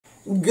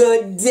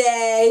Good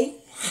day.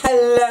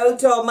 Hello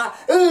to all my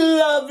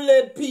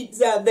lovely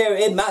peeps out there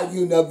in my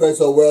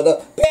universal world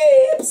of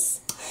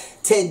peeps.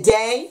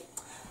 Today,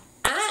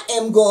 I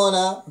am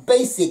gonna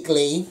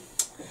basically,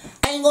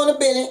 I ain't gonna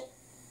bend it.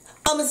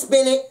 I'm gonna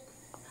spin it.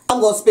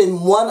 I'm gonna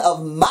spin one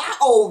of my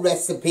old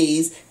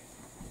recipes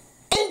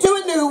into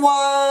a new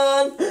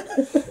one.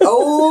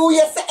 Oh,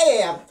 yes I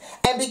am.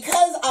 And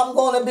because I'm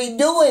gonna be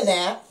doing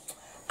that,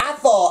 I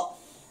thought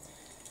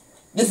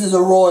this is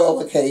a royal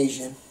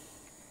occasion.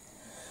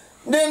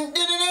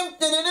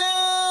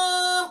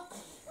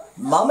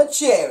 Momma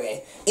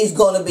Cherri is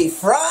going to be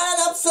frying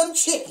up some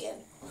chicken,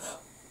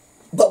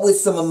 but with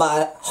some of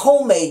my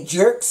homemade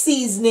jerk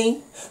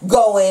seasoning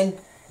going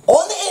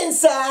on the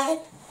inside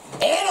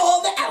and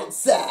on the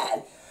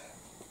outside.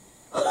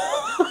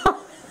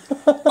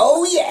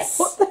 Oh yes.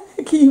 What the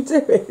heck are you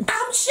doing?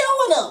 I'm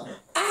showing them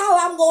how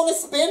I'm going to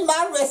spin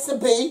my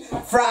recipe,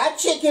 fried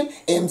chicken,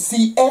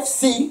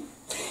 MCFC,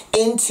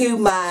 into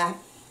my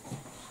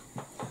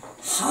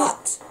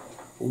hot,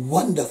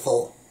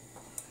 wonderful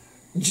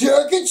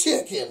jerky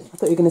chicken. I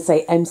thought you were going to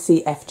say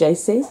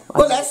MCFJC.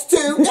 Well, that's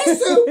two. That's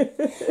two.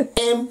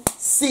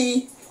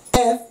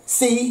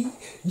 MCFC,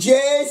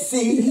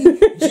 JC,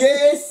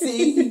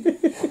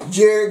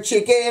 jerk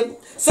chicken.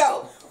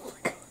 So,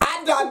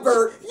 I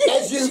divert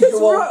as usual. You just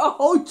wrote a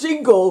whole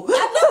jingle. I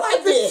know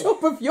I did. At the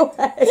top of your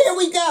head. Here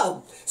we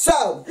go.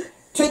 So,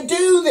 to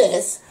do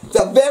this,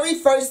 the very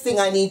first thing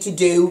I need to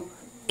do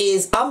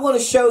is I'm going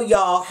to show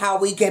y'all how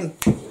we can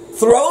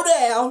throw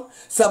down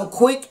some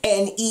quick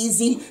and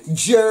easy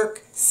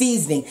jerk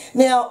seasoning.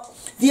 Now,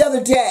 the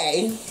other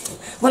day,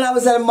 when I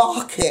was at a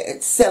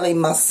market selling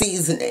my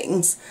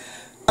seasonings,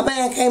 a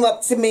man came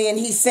up to me and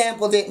he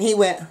sampled it and he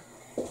went,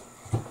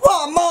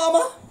 "Well,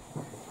 Mama,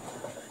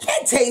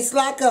 that tastes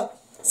like a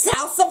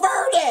salsa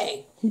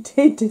verde." He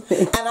did, didn't he?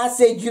 And I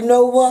said, you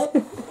know what?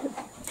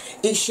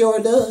 It sure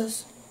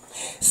does.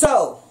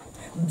 So,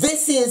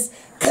 this is,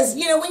 because,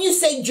 you know, when you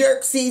say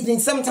jerk seasoning,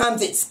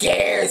 sometimes it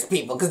scares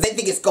people because they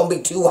think it's going to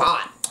be too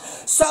hot.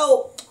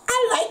 So,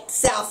 I like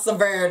salsa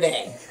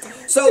verde.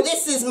 So,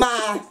 this is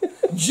my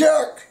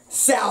jerk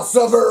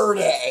salsa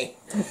verde.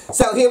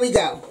 So, here we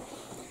go.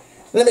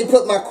 Let me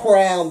put my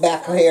crown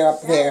back here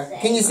up there.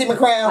 Can you see my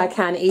crown? I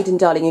can. Eden,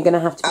 darling, you're going to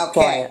have to be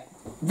quiet.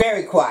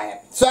 Very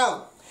quiet.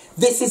 So,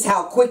 this is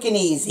how quick and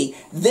easy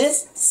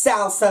this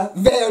salsa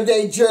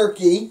verde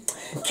jerky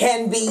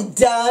can be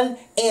done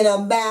in a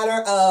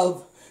matter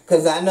of,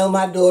 because I know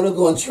my daughter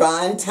going to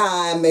try and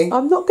time me.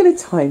 I'm not going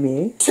to time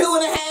you.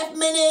 2.5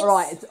 minutes. All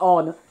right, it's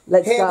on.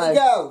 Let's go. Here we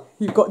go.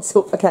 You've got to,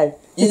 okay.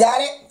 You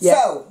got it? Yeah.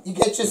 So, you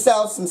get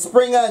yourself some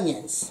spring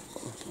onions.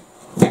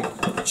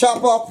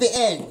 Chop off the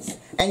ends.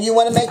 And you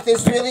want to make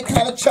this really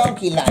kind of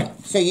chunky like.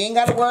 So you ain't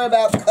got to worry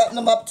about cutting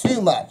them up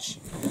too much.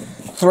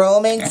 Throw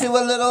them into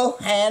a little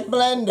hand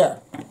blender.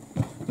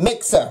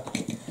 Mixer.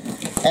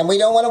 And we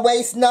don't want to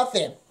waste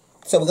nothing.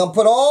 So we're going to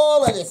put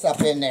all of this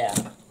up in there.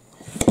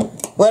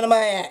 What am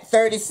I at?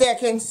 30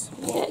 seconds?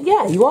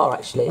 Yeah, you are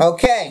actually.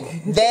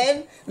 Okay.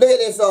 Then, look at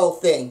this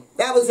old thing.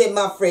 That was in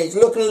my fridge,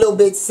 looking a little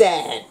bit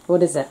sad.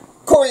 What is it?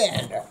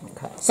 Coriander.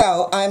 Okay.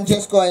 So I'm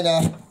just going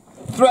to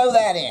throw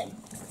that in.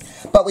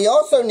 But we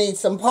also need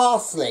some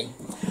parsley.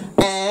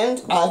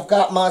 And I've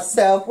got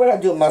myself, what did I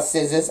do with my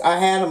scissors? I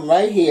had them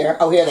right here.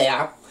 Oh, here they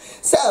are.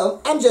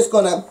 So I'm just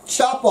going to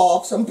chop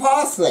off some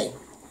parsley.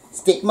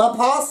 Stick my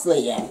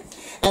parsley in.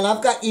 And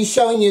I've got you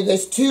showing you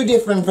there's two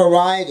different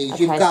varieties.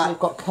 Okay, you've got, so you've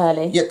got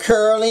curly. Your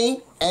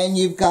curly and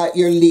you've got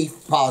your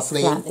leaf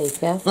parsley. Flat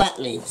leaf, yeah. Flat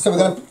leaf. So we're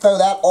going to throw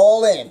that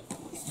all in.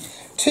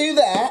 To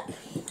that,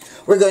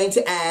 we're going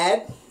to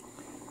add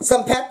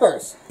some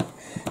peppers.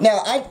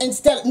 Now,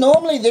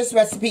 normally this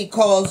recipe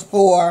calls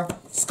for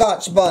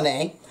Scotch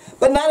bonnet,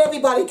 but not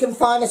everybody can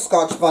find a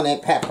Scotch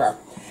bonnet pepper.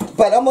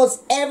 But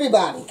almost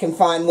everybody can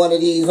find one of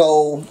these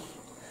old,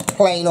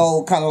 plain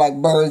old, kind of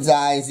like bird's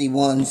eyesy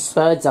ones.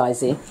 Bird's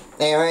eyesy.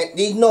 Alright,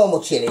 these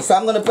normal chili. So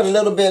I'm going to put a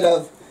little bit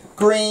of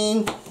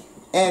green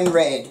and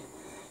red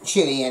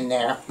chili in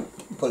there.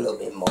 Put a little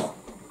bit more.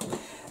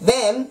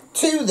 Then,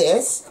 to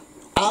this,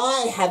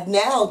 I have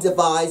now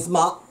devised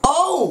my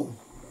own.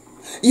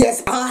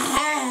 Yes, I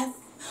have.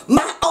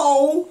 My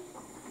own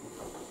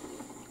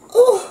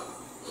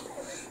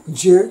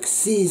jerk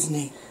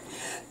seasoning.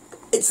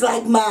 It's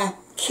like my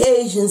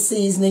Cajun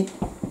seasoning,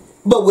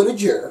 but with a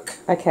jerk.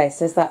 Okay,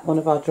 so is that one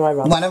of our dry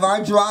rubs? One of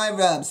our dry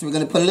rubs. So we're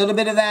going to put a little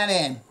bit of that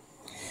in.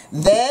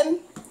 Then,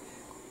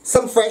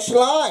 some fresh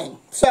lime.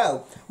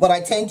 So, what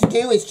I tend to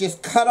do is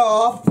just cut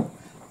off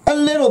a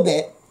little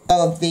bit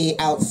of the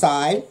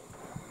outside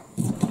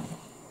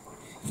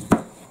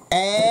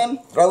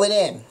and throw it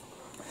in.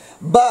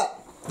 But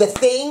the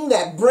thing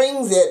that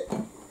brings it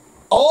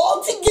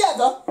all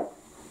together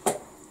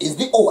is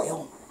the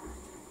oil.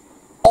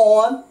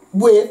 On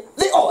with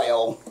the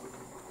oil.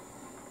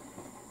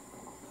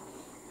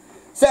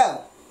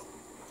 So,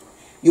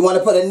 you want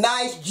to put a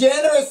nice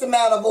generous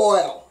amount of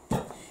oil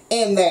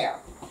in there.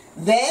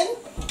 Then,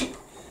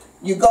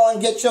 you go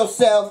and get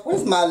yourself,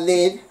 where's my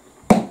lid?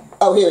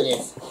 Oh, here it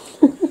is.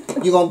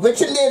 You're going to put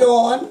your lid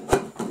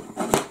on.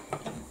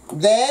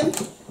 Then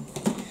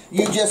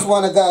you just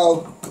want to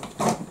go.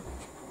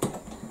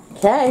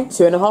 Okay,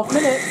 2.5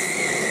 minutes.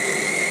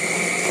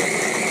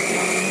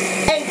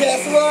 And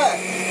guess what?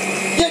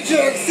 Your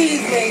jerk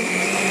seasoning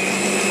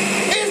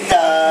is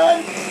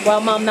done.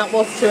 Well, Mum, that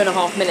was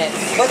 2.5 minutes.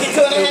 Was it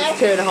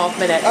 2.5? It was 2.5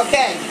 minutes.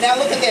 Okay, now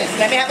look at this.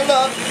 Let me have a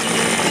look.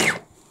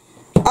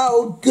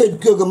 Oh, good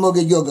googa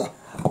mooga yoga.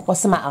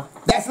 What's the matter?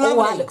 That's lovely.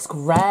 Oh, that looks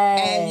great.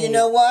 And you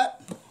know what?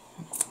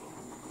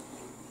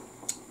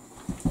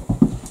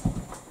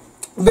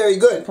 Very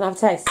good. Can I have a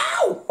taste?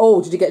 Ow!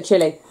 Oh, did you get a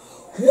chili?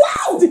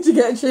 Wow! Did you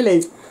get a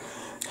chili?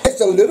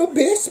 It's a little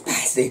bit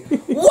spicy.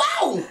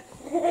 Wow!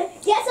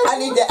 Get some I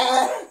need to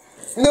add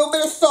a little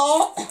bit of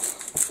salt.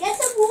 Get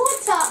some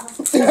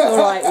water. All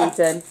right,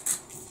 Ethan.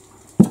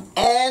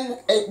 And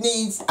it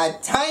needs a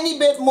tiny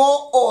bit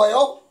more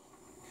oil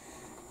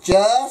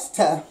just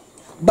to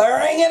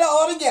bring it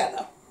all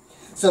together.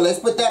 So let's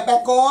put that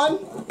back on.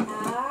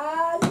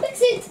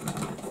 Mix it.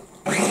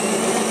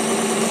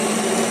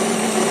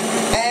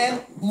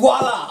 And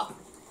voila!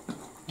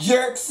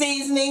 Jerk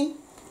seasoning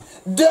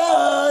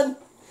done.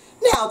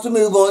 Now to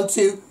move on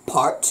to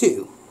part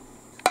 2.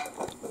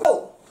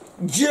 Oh,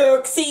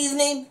 jerk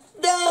seasoning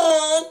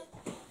done.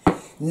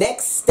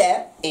 Next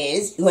step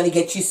is you want to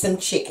get you some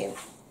chicken.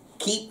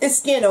 Keep the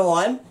skin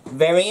on,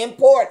 very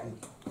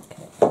important.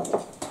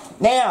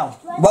 Now,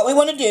 what we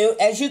want to do,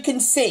 as you can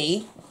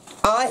see,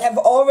 I have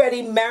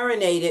already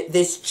marinated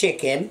this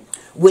chicken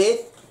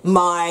with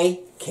my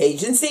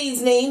Cajun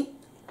seasoning,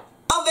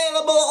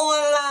 available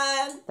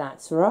online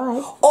That's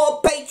right.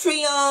 or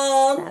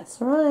Patreon. That's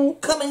right.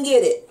 Come and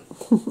get it.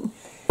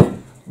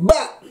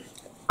 But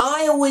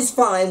I always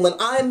find when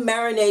I'm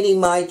marinating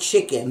my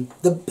chicken,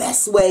 the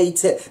best way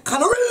to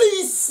kind of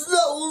release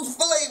those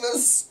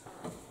flavors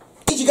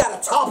is you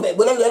gotta top it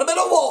with a little bit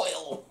of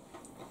oil.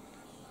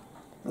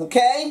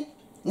 Okay?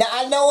 Now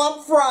I know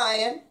I'm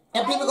frying,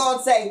 and people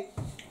gonna say,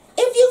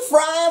 if you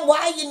frying,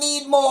 why you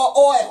need more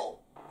oil?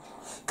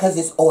 Cause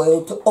it's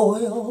oil to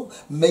oil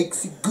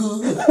makes it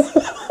good.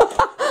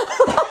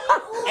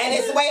 And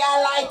it's the way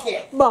I like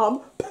it.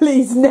 Mum,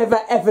 please never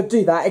ever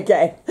do that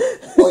again.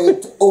 Oil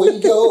to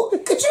oil.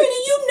 Katrina,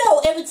 you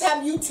know every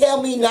time you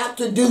tell me not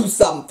to do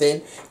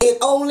something, it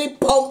only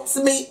pumps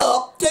me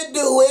up to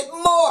do it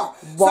more.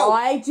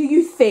 Why do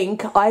you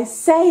think I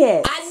say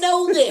it? I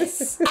know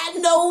this. I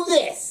know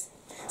this.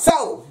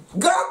 So,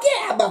 girl,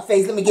 get out of my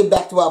face. Let me get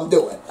back to what I'm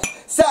doing.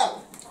 So,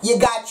 you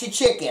got your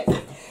chicken.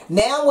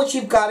 Now what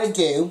you've got to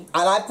do,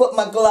 and I put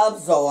my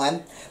gloves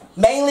on,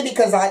 mainly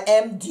because I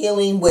am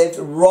dealing with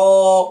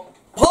raw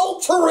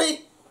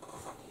poultry.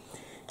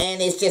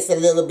 And it's just a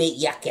little bit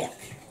yucky,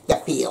 the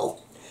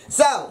feel.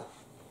 So,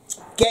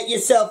 get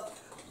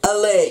yourself a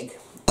leg,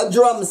 a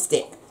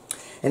drumstick.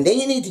 And then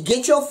you need to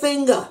get your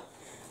finger.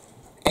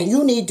 And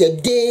you need to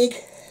dig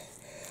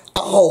a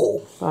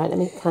hole. Right,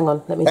 hang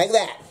on. Let me. Like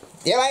that.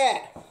 Yeah, like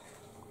that.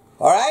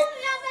 Alright?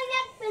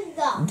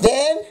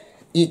 Then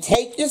you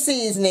take your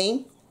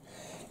seasoning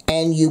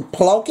and you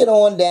plunk it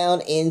on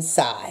down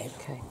inside.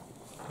 Okay.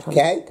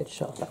 Okay? Good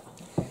shot. That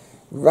one.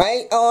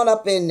 Right on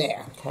up in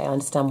there. Okay, I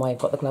understand why you've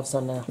got the gloves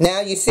on now.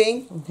 Now you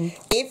see,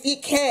 if you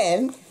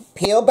can,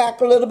 peel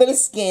back a little bit of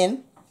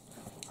skin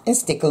and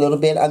stick a little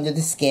bit under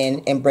the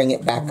skin and bring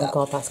it back Oh my up.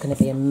 God, that's going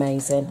to be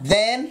amazing.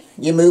 Then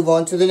you move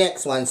on to the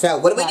next one. So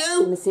what do we Let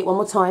do? me see it one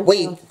more time.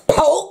 We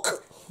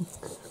poke.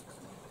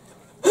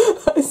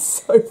 That is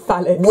so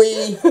phallic.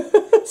 We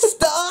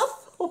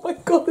stuff. Oh my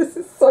God, this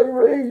is so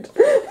rude.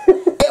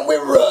 And we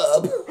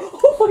rub.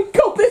 Oh my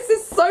God, this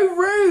is so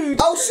rude.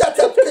 Oh, shut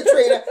up,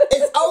 Katrina.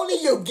 It's only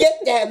you get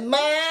that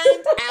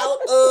mind out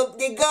of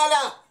the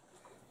gutter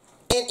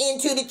and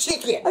into the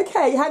chicken.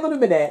 Okay, hang on a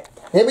minute.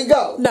 Here we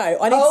go. No,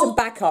 I need some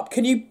backup.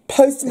 Can you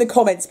post in the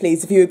comments,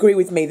 please, if you agree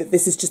with me that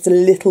this is just a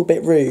little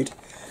bit rude?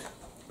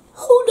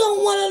 Who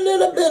don't want a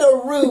little bit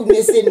of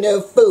rudeness in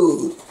their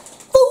food?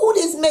 Food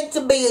is meant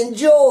to be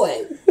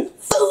enjoyed.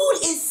 Food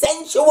is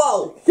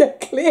sensual. Yeah,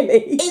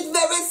 clearly. It's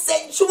very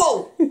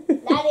sensual.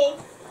 Daddy.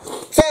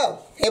 So,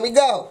 here we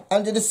go.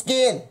 Under the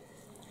skin.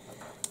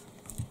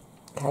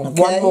 Okay,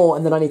 one more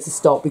and then I need to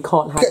stop. We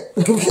can't have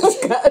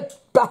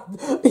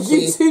a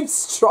YouTube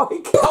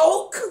strike.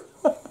 Poke.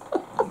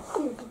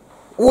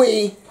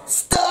 We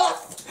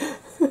stuff.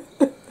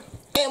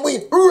 And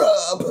we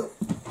rub.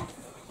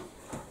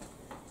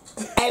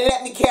 And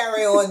let me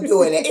carry on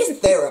doing it. It's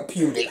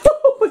therapeutic.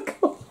 Oh my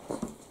God.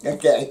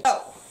 Okay.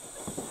 Oh.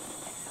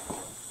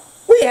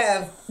 We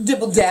have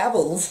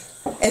dibble-dabbled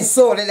and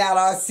sorted out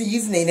our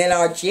seasoning and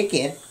our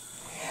chicken.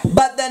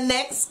 But the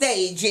next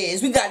stage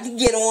is we got to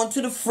get on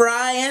to the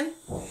frying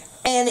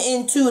and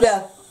into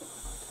the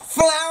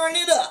flouring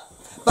it up.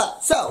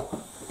 But so,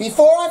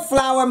 before I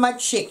flour my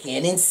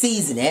chicken and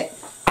season it,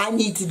 I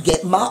need to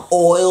get my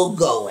oil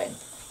going.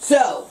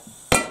 So,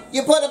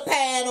 you put a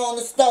pan on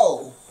the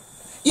stove.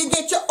 You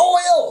get your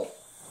oil.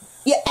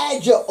 You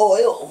add your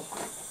oil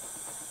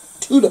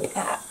to the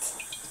pot.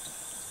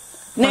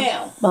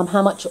 Now, Mum,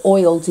 how much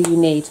oil do you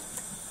need?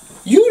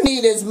 you You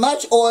need as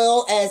much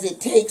oil as it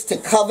takes to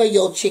cover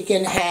your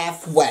chicken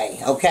halfway,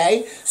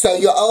 okay? So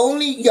you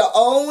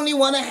only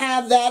want to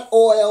have that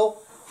oil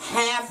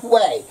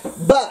halfway.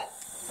 But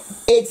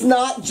it's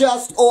not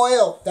just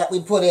oil that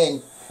we put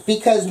in,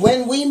 because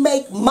when we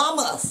make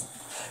Momma's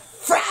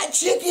fried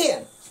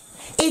chicken,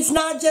 it's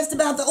not just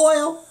about the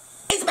oil,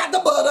 it's about the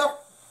butter.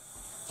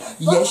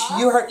 Yes,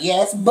 you heard,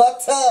 yes,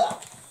 butter.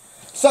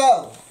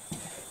 So,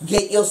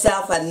 get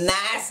yourself a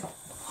nice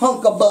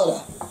hunk of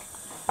butter.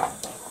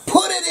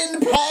 Put it in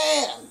the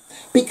pan,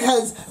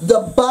 because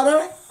the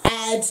butter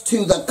adds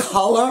to the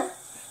color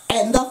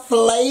and the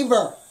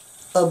flavor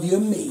of your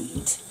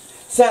meat.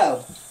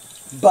 So,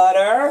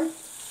 butter,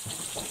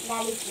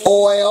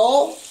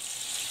 oil,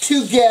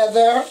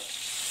 together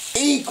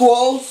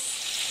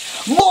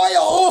equals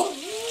boil.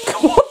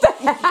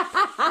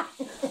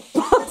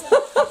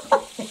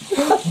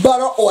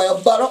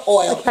 Butter,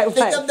 oil. Okay,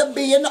 Think of the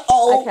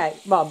B&O. Okay,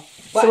 Mum.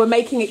 What? So we're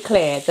making it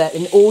clear that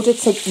in order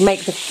to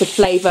make the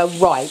flavour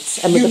right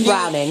and with the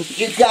browning...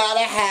 You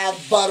gotta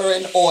have butter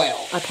and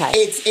oil. Okay.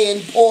 It's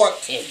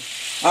important.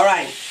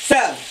 Alright,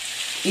 so,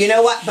 you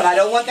know what? But I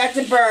don't want that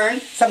to burn,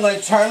 so I'm going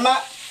to turn my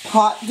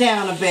pot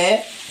down a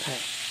bit. Okay.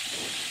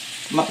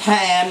 My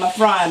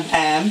frying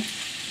pan.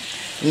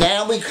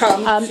 Now we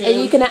come to... Are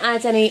you going to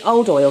add any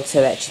old oil to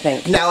it, do you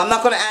think? No, I'm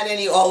not going to add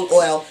any old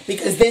oil,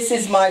 because this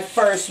is my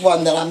first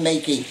one that I'm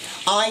making.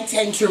 I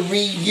tend to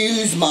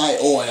reuse my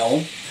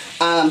oil.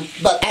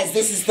 But as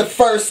this is the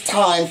first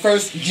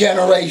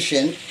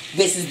generation,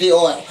 this is the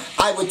oil.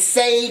 I would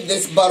save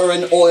this butter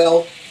and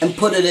oil and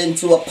put it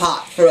into a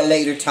pot for a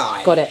later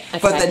time. Got it. Okay.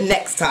 For the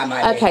next time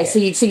I make it.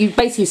 So you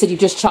basically said you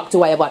just chucked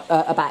away a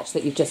batch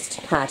that you've just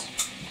had.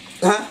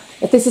 Huh?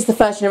 If this is the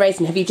first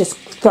generation, have you just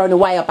thrown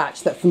away a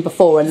batch that from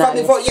before and From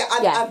before, yeah,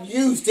 I've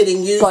used it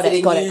and used it and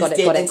used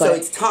it, and so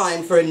it's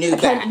time for a new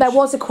batch. There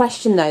was a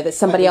question though that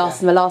somebody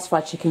asked in the last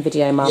fried chicken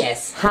video, Mum.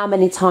 Yes. How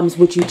many times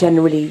would you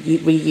generally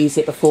reuse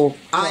it before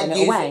throwing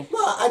it away?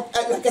 Well,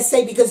 like I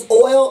say, because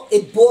oil,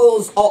 it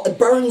boils off, it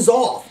burns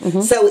off.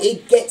 So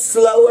it gets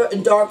slower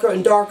and darker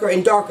and darker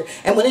and darker.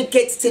 And when it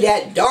gets to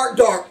that dark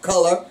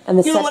color,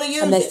 you don't want to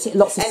use it.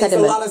 Lots of sediment.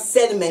 There's a lot of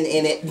sediment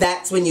in it.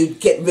 That's when you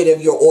get rid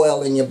of your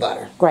oil and your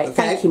butter. Great,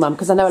 okay? thank you, Mum,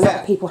 because I know a lot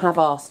of people have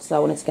asked, so I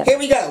wanted to get... Here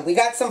we go. We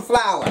got some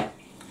flour.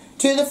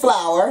 To the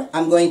flour,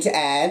 I'm going to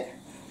add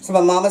some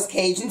of Mama's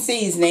Cajun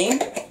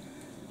seasoning,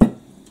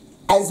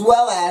 as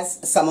well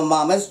as some of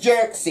Mama's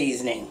jerk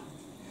seasoning.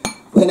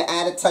 We're going to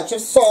add a touch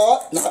of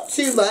salt, not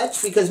too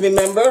much, because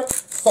remember,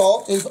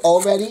 salt is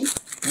already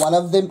one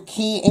of the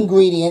key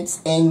ingredients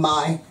in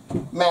my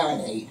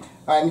marinade.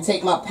 All right, let me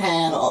take my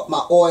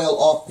oil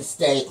off the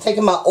stove.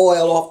 Taking my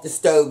oil off the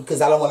stove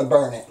because I don't want to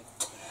burn it.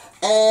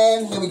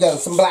 And here we go,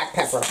 some black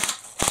pepper.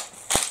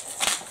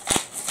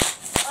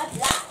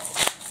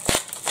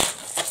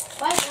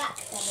 Why black,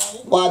 Daddy?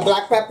 Why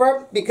black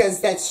pepper? Because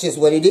that's just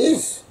what it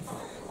is.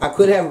 I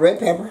could have red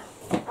pepper,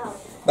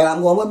 but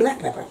I'm going with black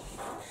pepper.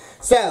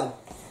 So,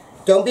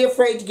 don't be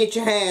afraid to get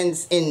your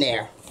hands in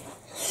there.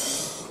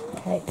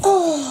 Okay.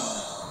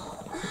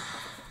 Oh,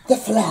 the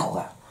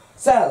flour.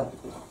 So,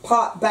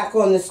 pot back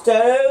on the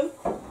stove.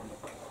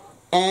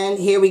 And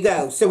here we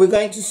go. So we're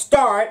going to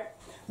start,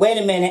 wait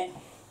a minute.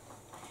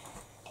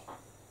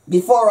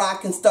 Before I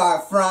can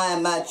start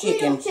frying my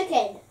chicken,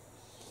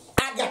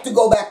 I got to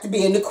go back to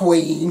being the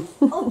queen.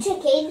 Of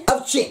chicken.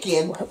 Of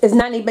chicken. Does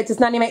Nanny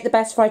make the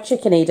best fried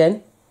chicken,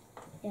 Eden?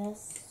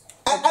 Yes.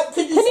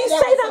 Can you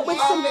say that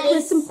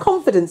with some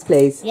confidence,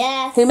 please?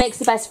 Yes. Who makes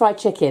the best fried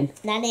chicken?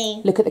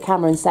 Nanny. Look at the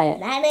camera and say it.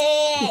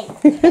 Nanny.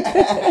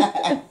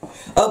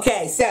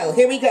 Okay, so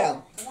here we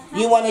go.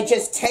 You want to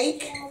just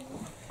take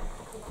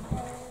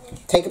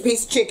a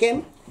piece of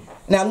chicken.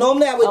 Now,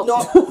 normally I would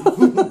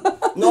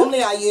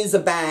normally I use a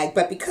bag,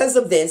 but because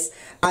of this,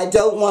 I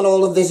don't want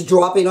all of this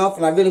dropping off,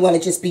 and I really want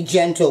to just be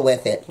gentle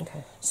with it.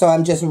 Okay. So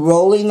I'm just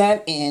rolling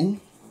that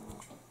in.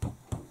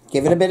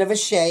 Give it a bit of a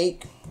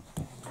shake.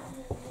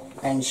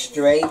 And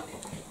straight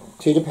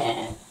to the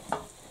pan.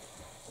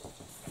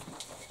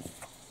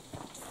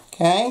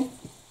 Okay.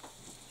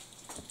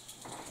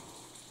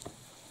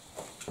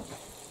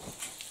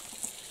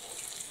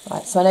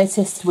 Right, so I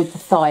noticed with the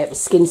thigh it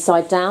was skin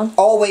side down.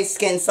 Always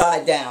skin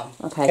side down.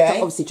 Okay.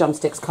 Obviously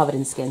drumsticks covered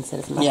in skin, so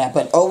it doesn't matter. Yeah,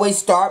 but always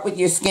start with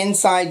your skin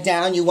side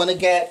down. You want to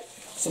get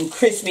some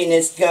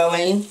crispiness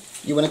going.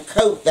 You want to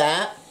coat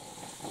that.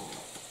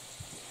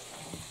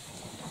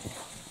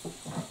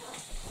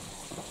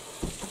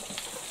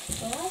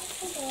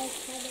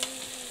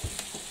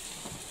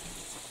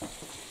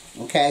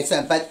 Okay,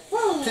 so, but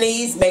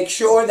please make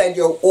sure that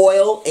your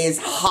oil is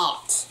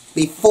hot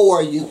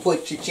before you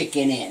put your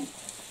chicken in.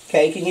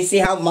 Okay, can you see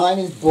how mine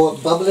is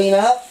bubbling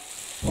up?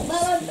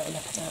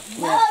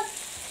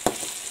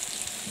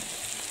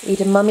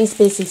 Eden, Mummy's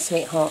busy,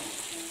 sweetheart.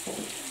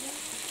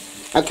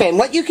 Okay, and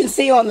what you can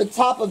see on the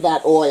top of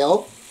that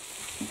oil,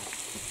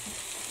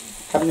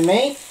 come to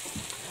me.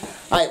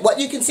 Alright, what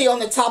you can see on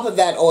the top of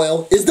that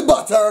oil is the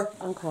butter.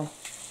 Okay.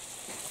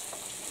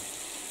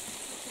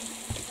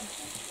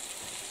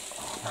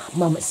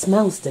 Mum, it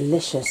smells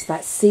delicious.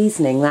 That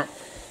seasoning, that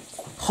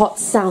hot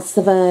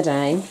salsa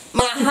verde.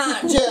 My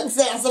hot jerk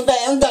salsa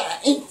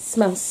verde.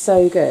 Smells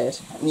so good.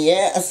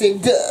 Yes,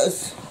 it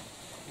does.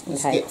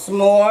 Let's Okay. get some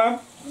more.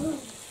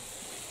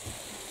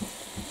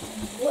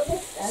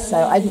 So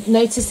I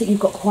noticed that you've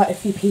got quite a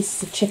few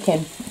pieces of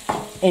chicken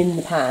in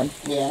the pan.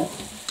 Yeah.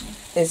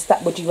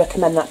 Would you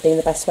recommend that being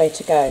the best way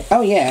to go?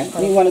 Oh yeah,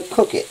 you want to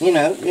cook it, you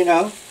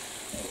know.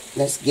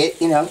 Let's get,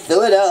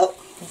 fill it up.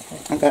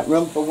 Okay. I got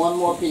room for one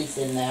more piece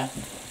in there.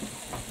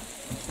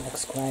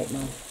 Looks great,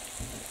 man.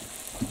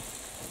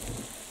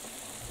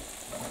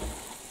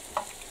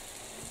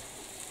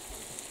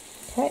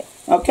 Okay.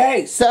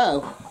 Okay,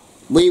 so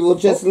we will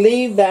just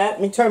leave that.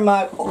 Let me turn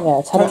my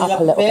Turn it up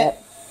a little bit.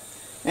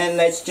 and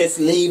let's just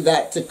leave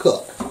that to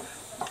cook.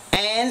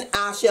 And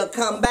I shall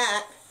come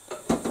back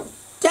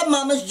to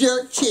Mama's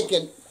jerk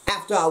chicken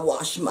after I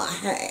wash my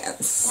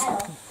hands.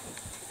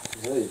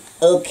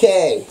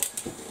 Okay,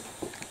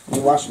 let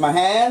me wash my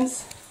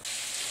hands.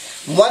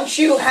 Once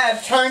you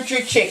have turned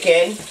your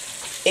chicken,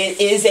 it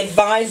is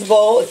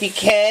advisable, if you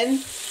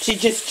can, to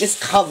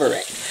just cover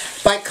it.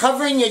 By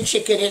covering your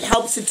chicken, it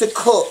helps it to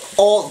cook,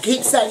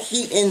 keeps that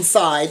heat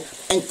inside,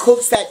 and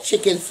cooks that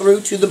chicken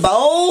through to the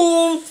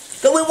bone.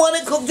 So we want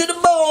to cook to the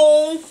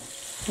bone.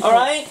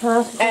 Alright?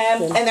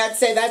 And I'd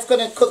say that's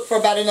going to cook for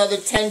about another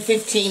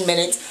 10-15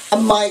 minutes. I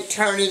might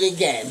turn it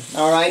again.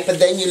 Alright? But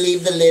then you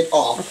leave the lid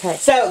off. Okay.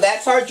 So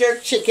that's our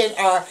jerk chicken,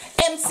 our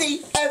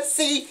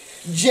MCFCJC.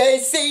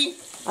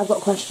 I've got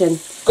a question.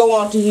 Go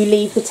on. Do you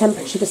leave the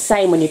temperature the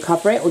same when you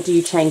cover it, or do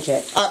you change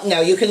it?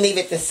 No, you can leave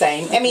it the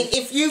same. I mean,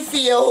 if you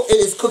feel it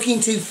is cooking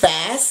too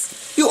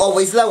fast, you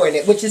always lower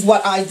it, which is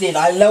what I did.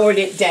 I lowered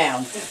it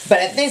down. But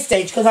at this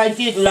stage, because I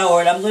did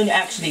lower it, I'm going to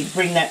actually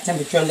bring that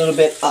temperature a little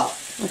bit up.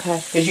 Okay.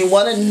 Because you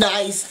want a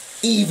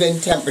nice, even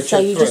temperature. So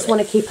you just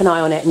want to keep an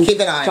eye on it and keep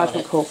an eye on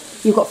it. Cool.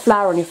 You've got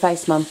flour on your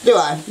face, Mum. Do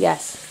I?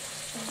 Yes.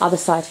 Other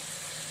side.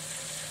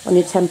 On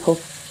your temple.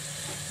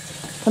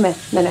 Come here.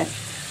 No.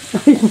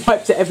 You've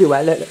wiped it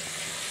everywhere, look.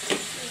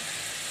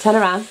 Turn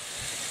around.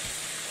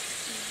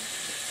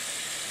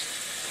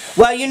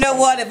 Well, you know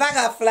what? If I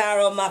got flour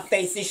on my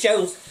face, it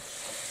shows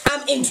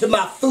I'm into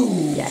my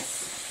food. Yes.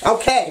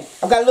 Okay,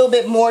 I've got a little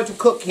bit more to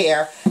cook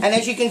here. And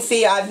as you can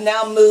see, I've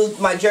now moved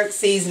my jerk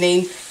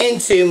seasoning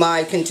into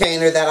my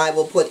container that I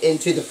will put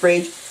into the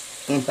fridge.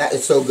 That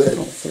is so good.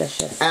 It's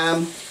delicious.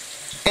 And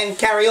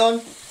carry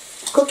on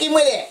cooking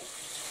with it.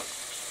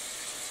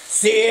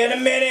 See you in a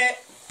minute.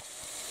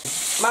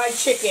 My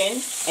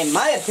chicken, in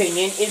my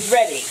opinion, is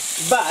ready.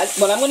 But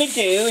what I'm going to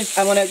do is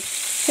I'm going to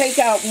take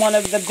out one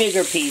of the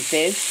bigger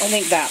pieces. I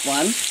think that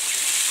one.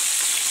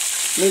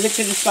 Move it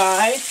to the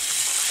side.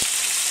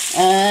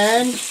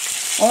 And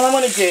all I'm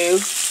going to do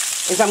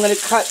is I'm going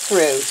to cut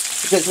through,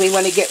 because we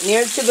want to get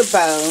near to the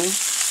bone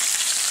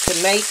to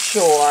make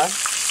sure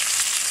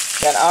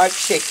that our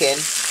chicken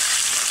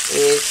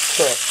is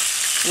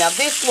cooked. Now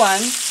this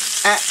one,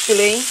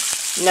 actually,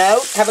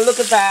 no, have a look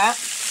at that.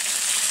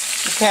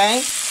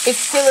 Okay? It's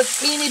still a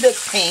teeny bit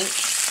pink,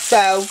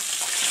 so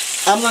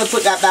I'm going to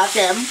put that back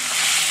in.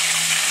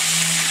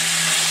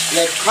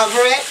 Let's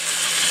cover it.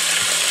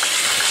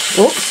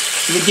 Oops,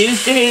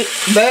 reduce the heat,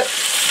 but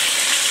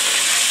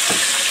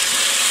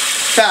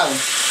so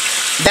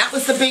that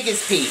was the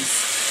biggest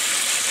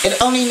piece.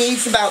 It only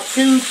needs about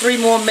 2-3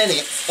 more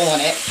minutes on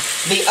it.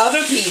 The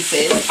other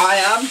pieces, I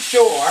am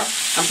sure,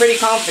 I'm pretty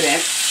confident,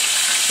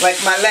 like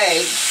my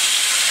leg,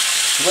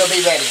 will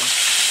be ready.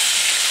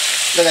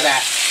 Look at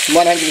that. 100%.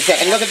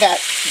 And look at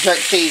that jerk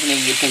seasoning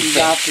you can see.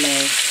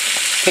 Lovely.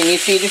 Can you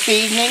see the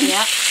seasoning?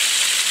 Yeah.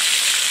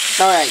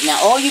 Alright,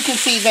 now all you can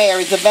see there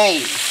is a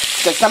vein.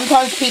 Because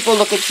sometimes people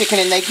look at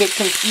chicken and they get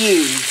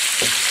confused.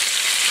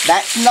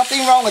 That's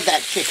nothing wrong with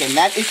that chicken.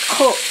 That is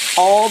cooked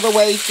all the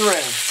way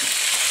through.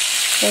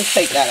 Let's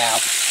take that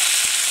out.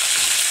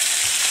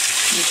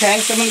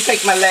 Okay, so I'm going to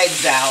take my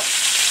legs out,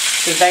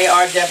 because they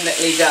are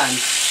definitely done.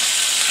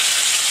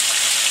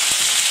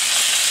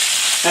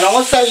 And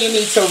also you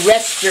need to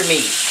rest your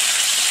meat.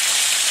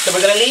 So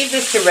we're going to leave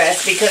this to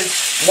rest, because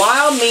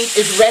while meat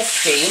is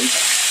resting,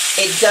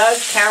 it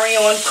does carry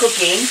on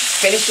cooking,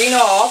 finishing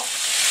off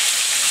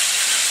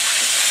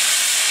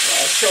for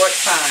a short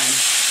time.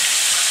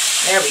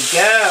 There we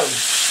go.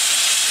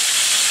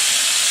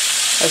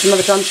 There's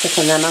another drumstick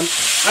in there, Mum.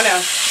 I know.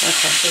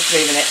 Okay, just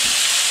leaving it.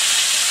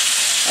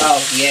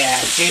 Oh yeah,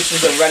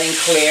 juices are running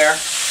clear.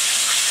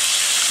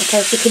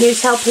 Okay, so can you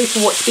tell people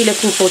what to be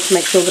looking for to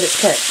make sure that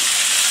it's cooked?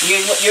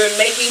 You're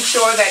making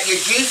sure that your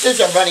juices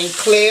are running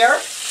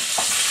clear.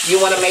 You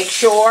want to make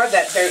sure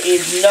that there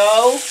is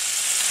no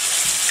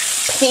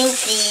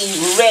pinky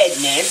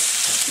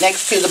redness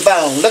next to the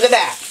bone. Look at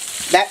that.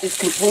 That is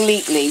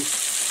completely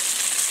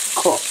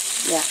cooked.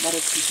 Yeah, that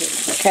is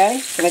completely.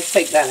 Okay, so let's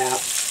take that out.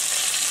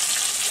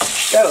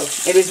 So,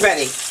 it is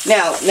ready.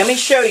 Now, let me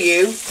show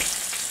you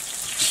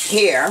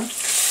here.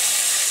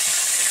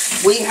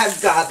 We have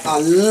got a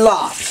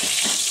lot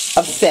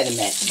of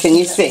sediment. Can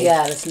you see?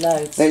 Yeah, there's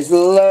loads. There's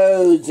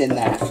loads in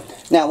that.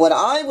 Now, what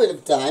I would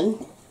have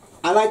done,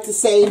 I like to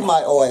save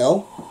my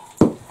oil.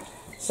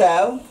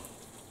 So,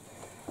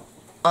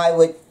 I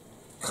would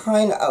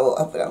kind of,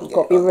 oh, but I'm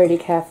Got to be really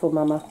careful,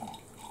 Mama.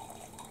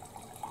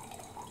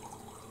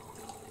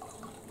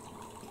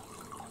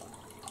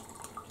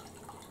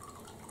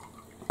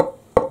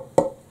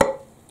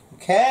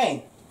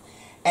 Okay.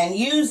 And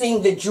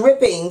using the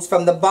drippings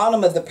from the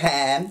bottom of the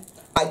pan,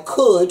 I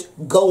could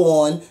go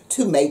on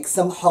to make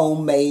some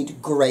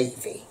homemade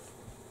gravy.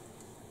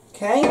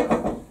 Okay?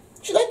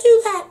 Should I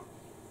do that?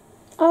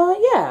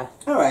 Yeah.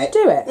 All right.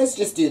 Do it. Let's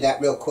just do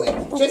that real quick.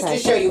 Okay. Just to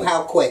show you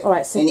how quick All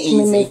right, so and let easy.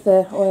 me move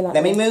the oil out.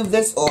 Let me move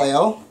this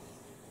oil.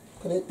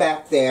 Put it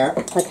back there.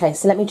 Okay,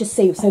 so let me just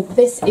see. So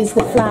this is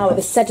the flour,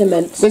 the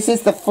sediment. This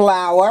is the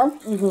flour.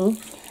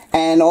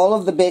 And all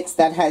of the bits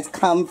that has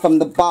come from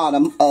the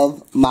bottom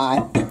of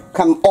my,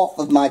 come off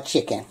of my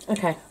chicken.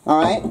 Okay.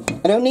 All right?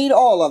 I don't need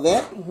all of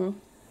it.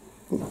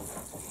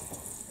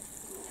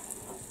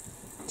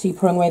 So you're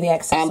pouring away the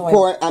excess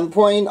oil? I'm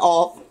pouring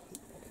off.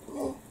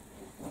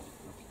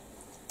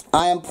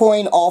 I am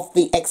pouring off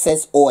the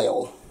excess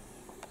oil.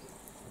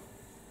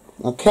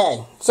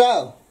 Okay,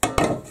 so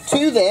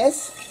to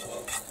this,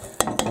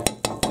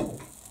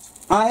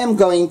 I am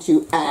going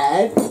to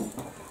add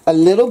a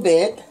little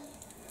bit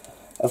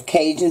of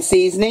Cajun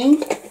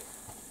seasoning.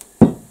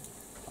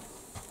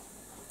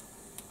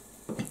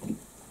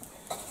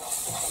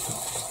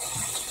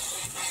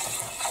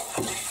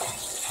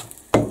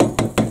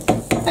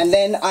 And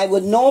then I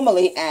would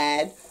normally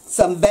add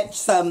some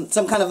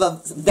kind of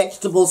a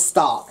vegetable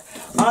stock.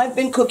 I've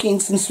been cooking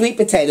some sweet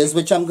potatoes,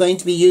 which I'm going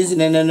to be using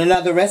in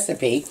another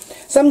recipe.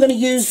 So I'm going to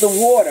use the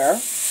water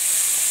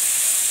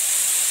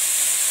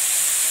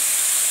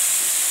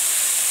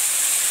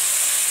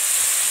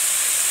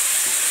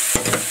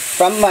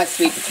from my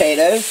sweet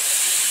potatoes.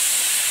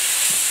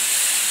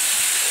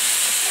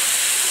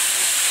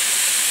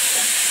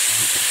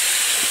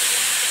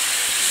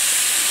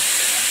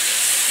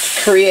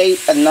 To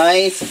create a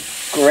nice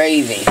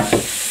gravy.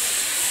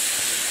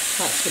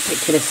 That's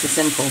ridiculously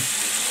simple.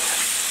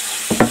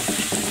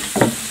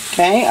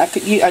 Okay,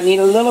 I need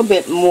a little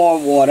bit more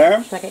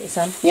water. Should I get you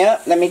some?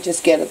 Yeah, let me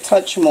just get a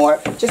touch more.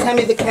 Just hand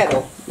me the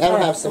kettle. That'll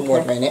have some okay.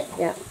 water in it.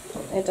 Yeah,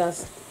 it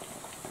does.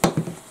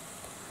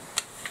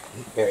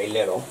 Very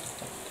little.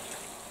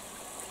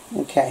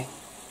 Okay.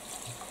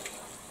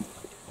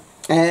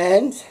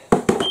 And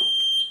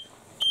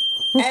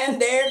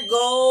there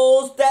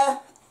goes the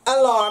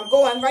alarm.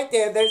 Go on right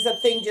there. There's a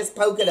thing just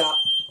poking up.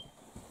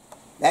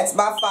 That's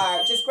my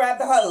fire. Just grab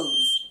the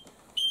hose.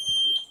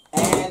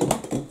 And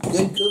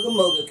good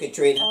googa-mooga,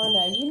 Katrina. Oh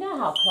no, you know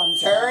how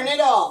clumsy. Turn it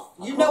off.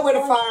 You know where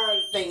the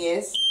fire thing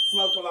is.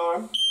 Smoke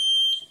alarm.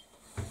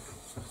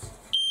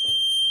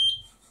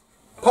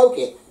 Poke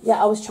it.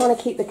 Yeah, I was trying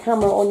to keep the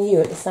camera on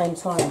you at the same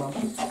time, Mum.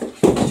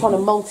 Trying to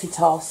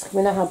multitask.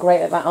 We know how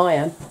great at that I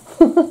am.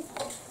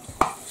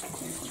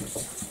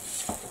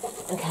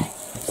 Okay.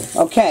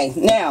 Okay,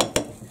 now,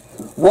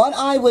 what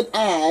I would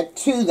add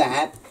to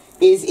that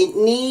is it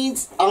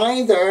needs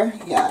either,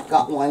 yeah, I've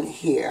got one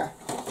here.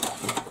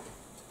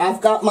 I've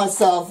got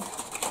myself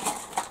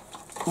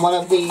one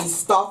of these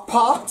stock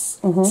pots.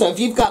 So if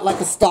you've got like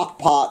a stock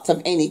pot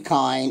of any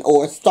kind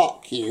or a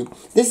stock cube,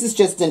 this is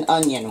just an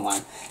onion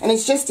one. And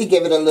it's just to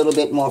give it a little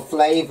bit more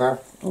flavor.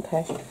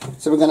 Okay.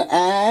 So we're going to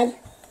add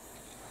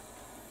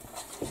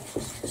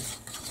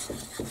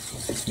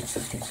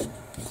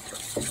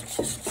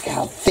look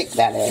how thick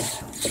that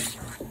is.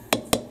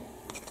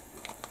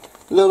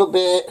 A little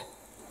bit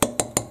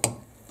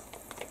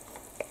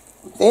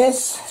of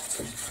this.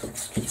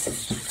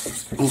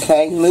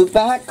 Okay, move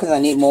back because I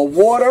need more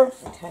water.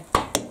 Okay.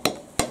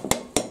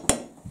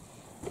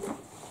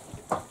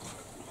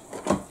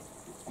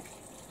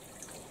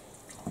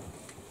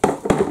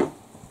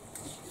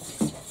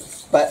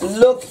 But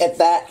look at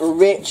that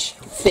rich,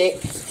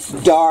 thick,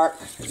 dark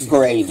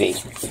gravy.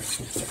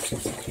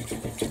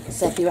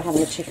 So if you were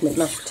having a chicken with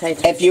mashed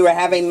potatoes. If you were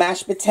having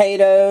mashed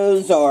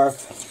potatoes or,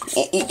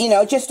 you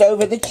know, just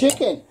over the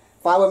chicken.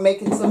 If I were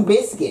making some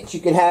biscuits,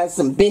 you could have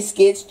some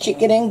biscuits,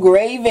 chicken, and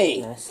gravy.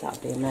 Yes, that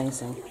would be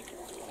amazing.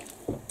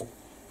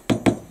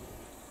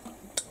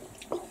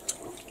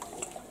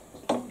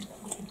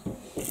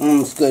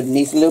 It's good.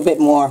 Needs a little bit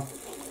more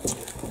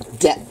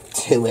depth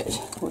to it.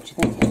 What do you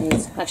think it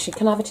needs? Actually,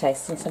 can I have a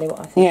taste and tell you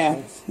what I think it Yeah,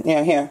 needs?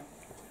 yeah, here.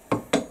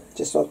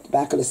 Just off the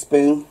back of the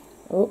spoon.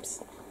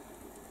 Oops.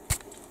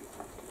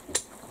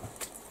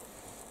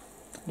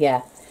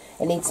 Yeah,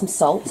 it needs some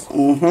salt.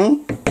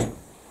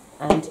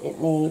 And it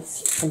needs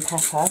some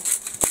pepper.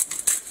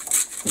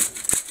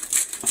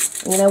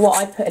 You know what?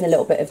 I put in a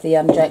little bit of the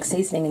jerk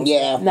seasoning. Into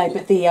Yeah. it. No,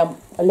 but the a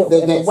little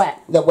bit of the wet.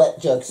 The wet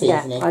jerk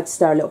seasoning. Yeah, I'd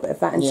stir a little bit of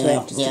that into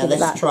Yeah, it. Just yeah, to give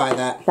let's that, try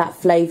that. That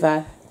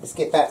flavour. Let's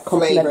get that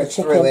Complement flavor the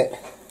chicken. through it.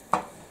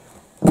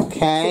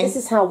 Okay. So this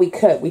is how we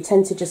cook. We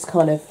tend to just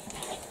kind of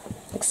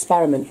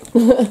experiment.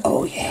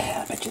 Oh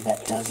yeah, I bet you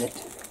that does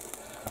it.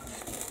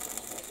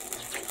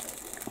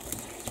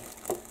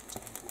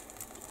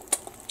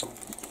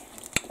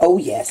 Oh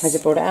yes. Has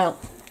it brought it out?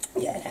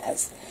 Yeah, it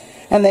has.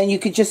 And then you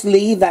could just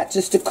leave that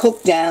just to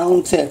cook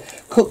down, to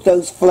cook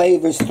those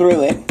flavors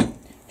through it.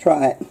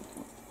 Try it.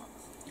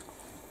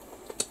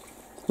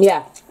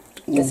 Yeah,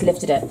 Just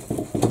lifted it.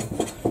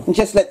 And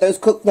just let those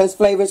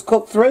flavors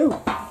cook through.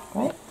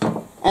 Right.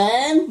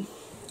 And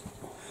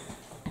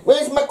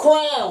where's my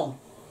crown?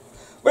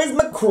 Where's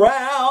my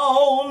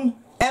crown?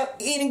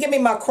 Eden, give me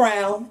my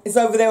crown. It's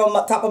over there on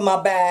top of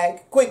my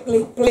bag.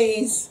 Quickly,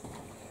 please.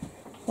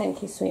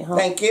 Thank you, sweetheart.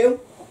 Thank you.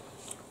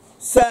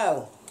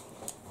 So,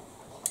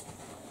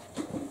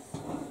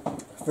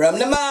 from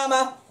the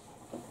mama,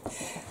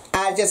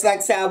 I just like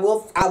to say I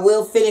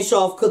will finish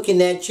off cooking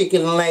that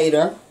chicken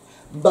later.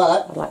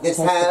 But I'd like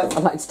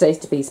to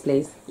taste a piece,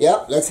 please.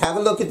 Yep, let's have a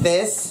look at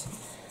this.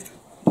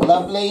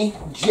 Lovely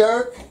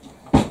jerk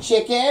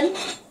chicken.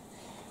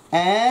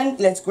 And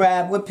let's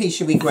grab, what piece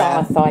should we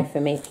grab? Thigh for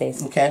me,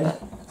 please. Okay.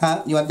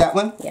 Huh? You want that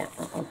one? Yeah,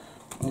 that one.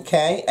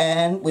 Okay,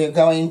 and we're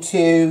going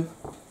to,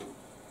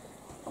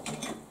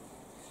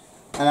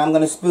 and I'm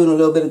going to spoon a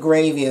little bit of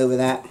gravy over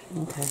that.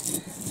 Okay.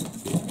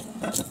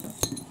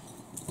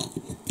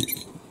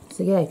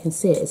 So yeah, you can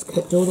see it. It's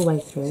cooked all the way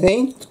through.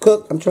 See? It's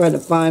cooked. I'm trying to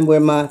find where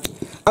my,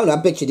 oh no, I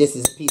bet you this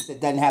is a piece that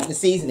doesn't have the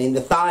seasoning.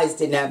 The thighs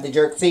didn't have the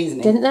jerk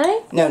seasoning. Didn't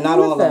they? No, not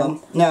all of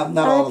them. No,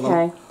 not all of them.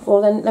 Okay.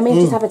 Well then, let me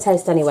just have a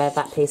taste anyway of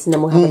that piece, and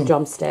then we'll have a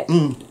drumstick.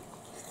 Good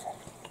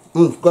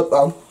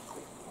though.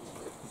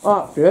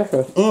 Oh,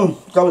 delicious.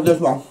 Go with this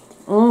one.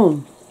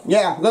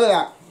 Yeah, look at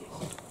that.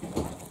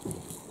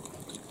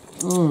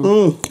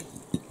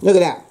 Look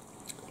at that.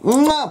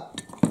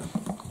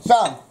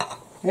 So,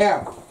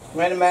 yeah,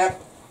 wait a minute.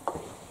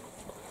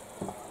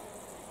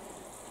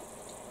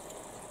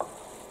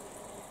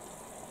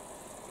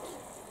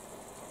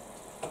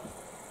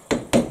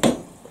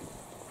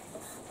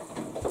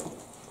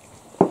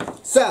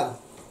 So,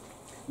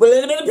 with a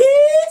little bit of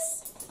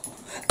peace,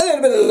 a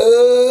little bit of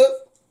love,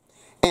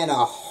 and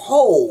a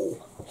whole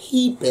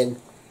heaping.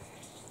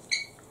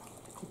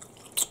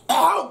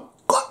 Oh,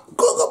 good,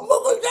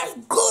 that's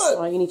good.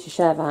 Oh, you need to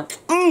share that.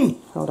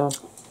 Hold on.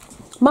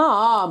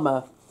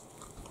 Mom!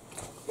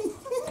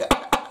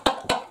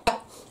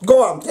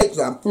 Go on, take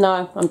some.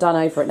 No, I'm done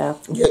over it now.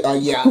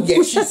 Yeah,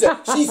 she says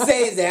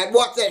that.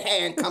 Watch that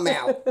hand come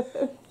out.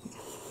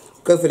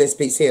 Go for this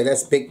piece here.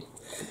 That's a big,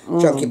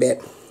 chunky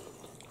bit.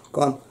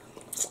 Go on.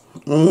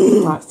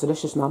 That's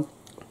delicious, Mum.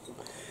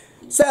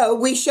 So,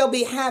 we shall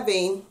be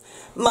having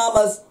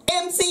Mama's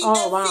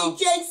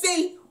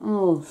MCFCJC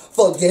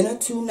for dinner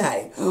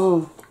tonight.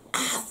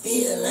 I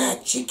feel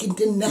like chicken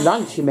tonight.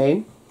 Lunch, you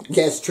mean?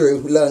 Yes, true.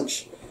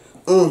 Lunch.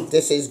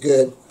 This is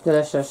good.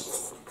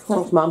 Delicious.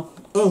 Thanks, Mum.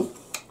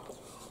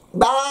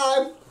 Bye.